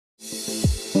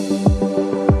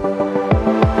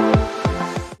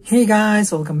Hey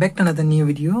guys, welcome back to another new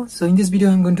video. So in this video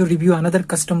I'm going to review another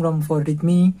custom ROM for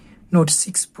Redmi Note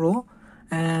 6 Pro,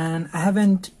 and I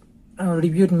haven't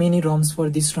reviewed many ROMs for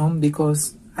this ROM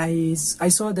because I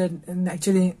saw that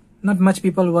actually not much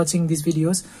people watching these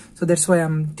videos, so that's why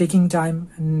I'm taking time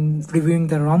and reviewing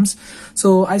the ROMs.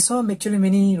 So I saw actually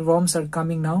many ROMs are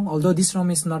coming now, although this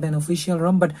ROM is not an official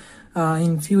ROM, but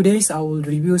in few days I will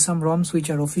review some ROMs which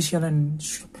are official and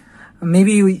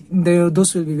maybe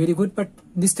those will be very good. But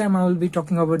this time I will be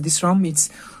talking about this ROM. It's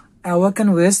Awaken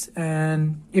OS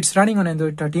and it's running on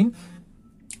Android 13,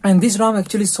 and this ROM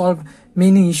actually solved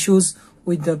many issues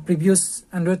with the previous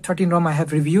Android 13 ROM I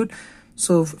have reviewed.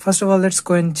 So first of all, let's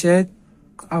go and check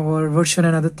our version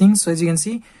and other things. So as you can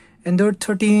see, Android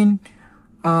 13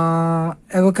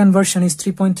 Awaken version is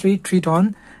 3.3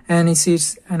 Triton, and it's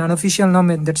an unofficial ROM,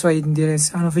 and that's why there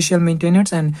is unofficial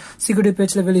maintenance, and security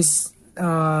patch level is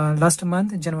last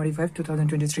month, January 5,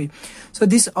 2023. So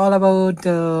this all about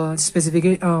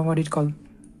specific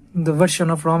the version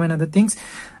of ROM and other things.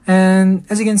 And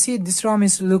as you can see, this ROM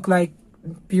is look like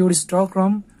pure stock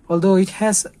ROM, although it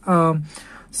has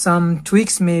some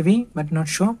tweaks maybe, but not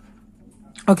sure.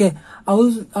 Okay, I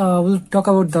will talk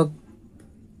about the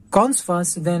cons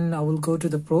first, then I will go to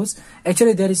the pros.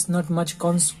 Actually there is not much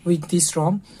cons with this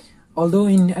ROM, although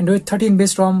in Android 13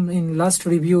 based ROM in last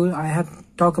review I have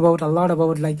talked about a lot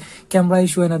about like camera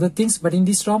issue and other things, but in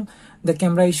this ROM the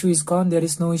camera issue is gone. There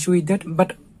is no issue with that,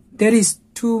 but there is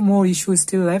two more issues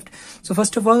still left. So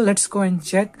first of all, let's go and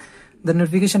check the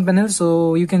notification panel.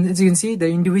 So you can, as you can see, the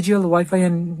individual Wi-Fi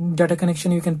and data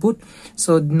connection you can put,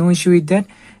 so no issue with that.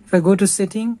 If I go to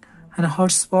setting and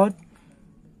hotspot,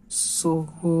 so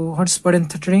hotspot and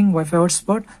tethering, Wi-Fi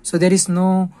hotspot, so there is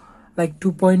no like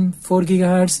 2.4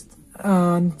 gigahertz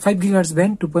 5 gigahertz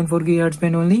band, 2.4 gigahertz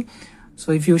band only.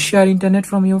 So if you share internet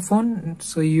from your phone,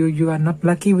 so you are not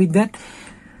lucky with that.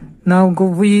 Now go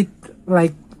with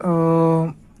like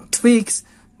tweaks.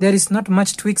 There is not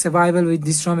much tweaks available with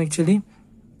this ROM actually.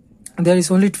 There is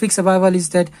only tweaks available is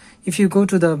that if you go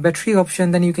to the battery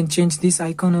option, then you can change this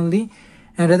icon only,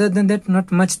 and rather than that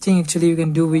not much thing actually you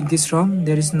can do with this ROM.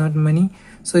 There is not many.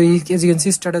 So as you can see,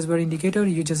 status bar indicator,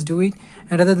 you just do it,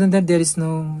 and rather than that there is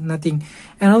nothing.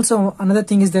 And also another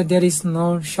thing is that there is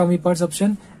no Xiaomi parts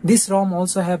option. This ROM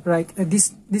also have like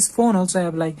this phone also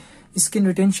have like screen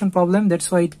retention problem, that's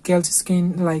why it kills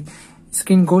screen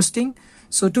ghosting.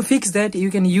 So to fix that you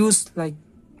can use like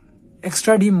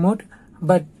extra dim mode,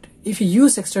 but if you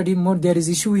use extra dim mode there is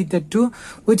issue with that too,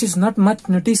 which is not much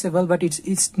noticeable, but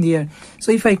it's there.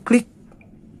 So if I click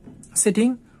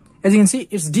setting, as you can see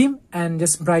it's dim and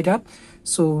just bright up.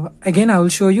 So again I will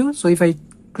show you. So if I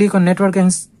click on network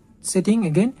and setting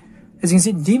again, as you can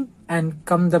see dim and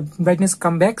the brightness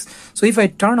come back. So if I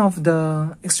turn off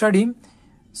the extra dim,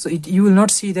 so you will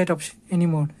not see that option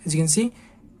anymore. As you can see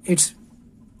it's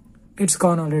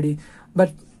gone already.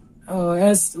 But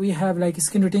as we have like a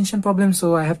screen retention problem,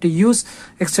 so I have to use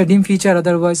extra dim feature,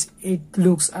 otherwise it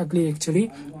looks ugly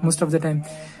actually most of the time.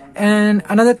 And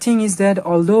another thing is that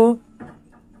although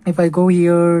if I go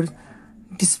here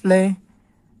display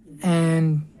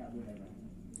and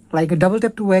like a double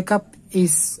tap to wake up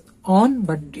is on,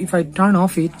 but if I turn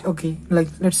off it, okay, like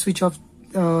let's switch off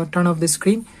turn off the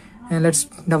screen and let's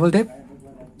double tap,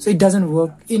 so it doesn't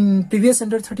work. In previous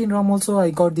Android 13 ROM also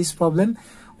I got this problem,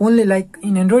 only like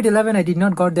in Android 11 I did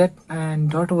not got that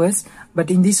and .os, but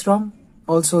in this ROM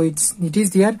also it is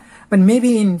there. But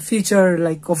maybe in future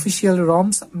like official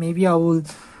ROMs maybe I will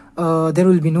there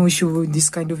will be no issue with this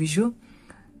kind of issue.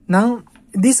 Now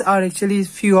these are actually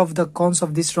few of the cons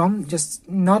of this ROM, just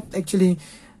not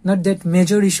that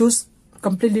major issues.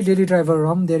 Completely daily driver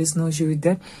ROM, there is no issue with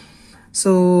that.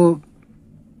 So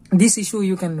this issue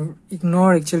you can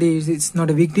ignore, actually it's not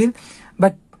a big deal,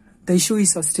 but the issue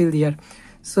is still there.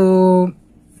 So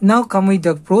now come with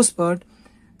the pros part.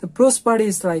 The pros part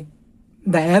is like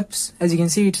the apps. As you can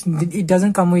see, it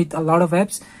doesn't come with a lot of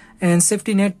apps, and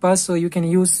safety net pass, so you can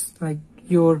use like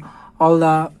your all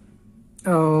the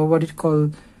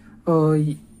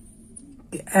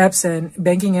apps and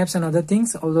banking apps and other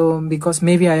things. Although because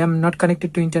maybe I am not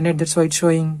connected to internet, that's why it's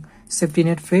showing safety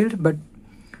net failed, but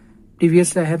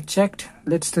previously I have checked.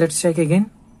 Let's check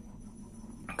again.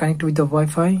 Connect with the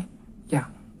Wi-Fi. Yeah,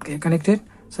 okay, connected.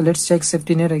 So let's check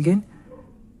safety net again.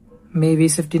 Maybe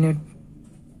safety net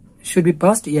should be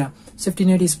passed. Yeah, safety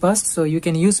net is passed, so you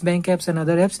can use bank apps and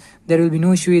other apps. There will be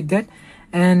no issue with that.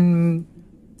 And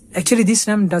actually this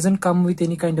RAM doesn't come with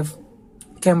any kind of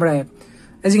camera app.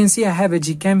 As you can see, I have a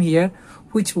Gcam here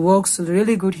which works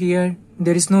really good here.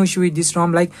 There is no issue with this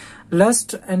ROM. Like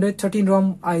last Android 13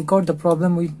 ROM I got the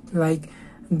problem with like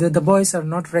the voice are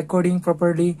not recording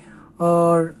properly,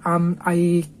 or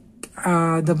I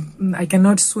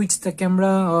cannot switch the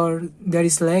camera, or there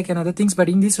is lag and other things. But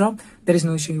in this ROM there is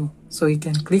no issue, so you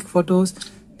can click photos,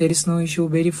 there is no issue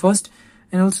very fast.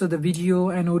 And also the video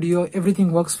and audio,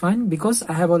 everything works fine, because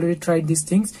I have already tried these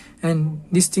things and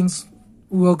these things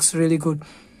works really good.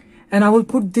 And I will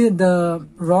put the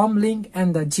ROM link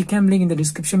and the Gcam link in the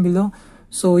description below,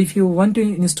 so if you want to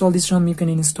install this ROM, you can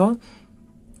install.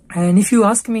 And if you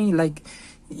ask me like,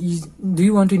 do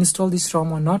you want to install this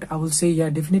ROM or not, I will say yeah,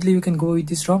 definitely you can go with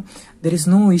this ROM. There is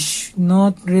no issue,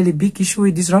 not really big issue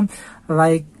with this ROM.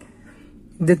 Like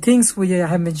the things which I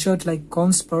have mentioned, like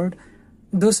cons part,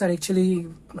 those are actually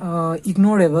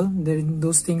ignorable.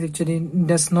 Those things actually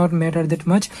does not matter that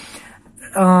much.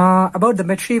 About the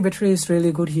battery is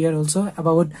really good here also.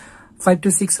 About 5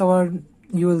 to 6 hours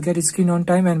you will get a screen on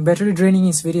time, and battery draining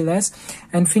is very less.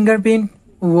 And fingerprint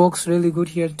works really good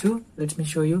here too. Let me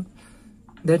show you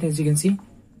that. As you can see,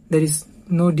 there is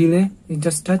no delay, you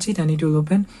just touch it and it will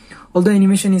open. Although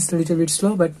animation is a little bit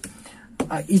slow, but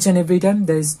each and every time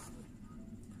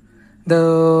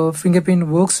the fingerprint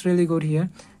works really good here.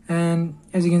 And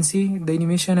as you can see, the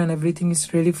animation and everything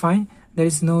is really fine, there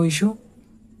is no issue,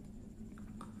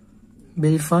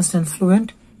 very fast and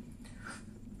fluent.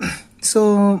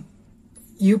 So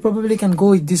you probably can go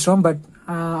with this ROM, but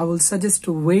I will suggest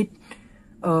to wait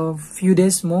a few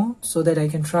days more, so that I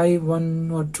can try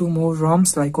 1 or 2 more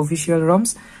ROMs, like official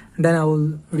ROMs. And then I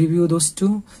will review those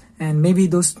 2, and maybe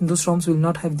those ROMs will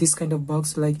not have this kind of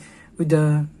bugs, like with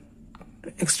the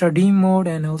extra dim mode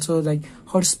and also like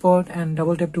hotspot and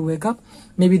double tap to wake up.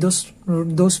 Maybe those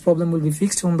problem will be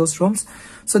fixed on those ROMs.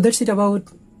 So that's it about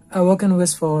Awaken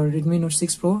OS for Redmi Note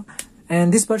 6 Pro.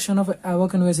 And this version of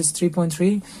Awaken OS is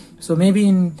 3.3, so maybe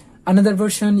in another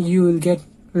version you will get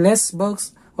less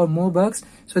bugs or more bugs.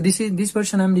 So this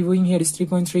version I'm reviewing here is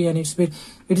 3.3, and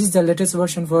it is the latest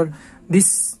version for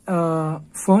this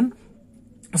phone.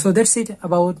 So that's it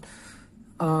about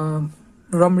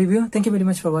ROM review. Thank you very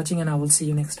much for watching, and I will see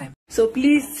you next time. So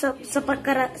please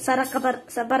subscribe.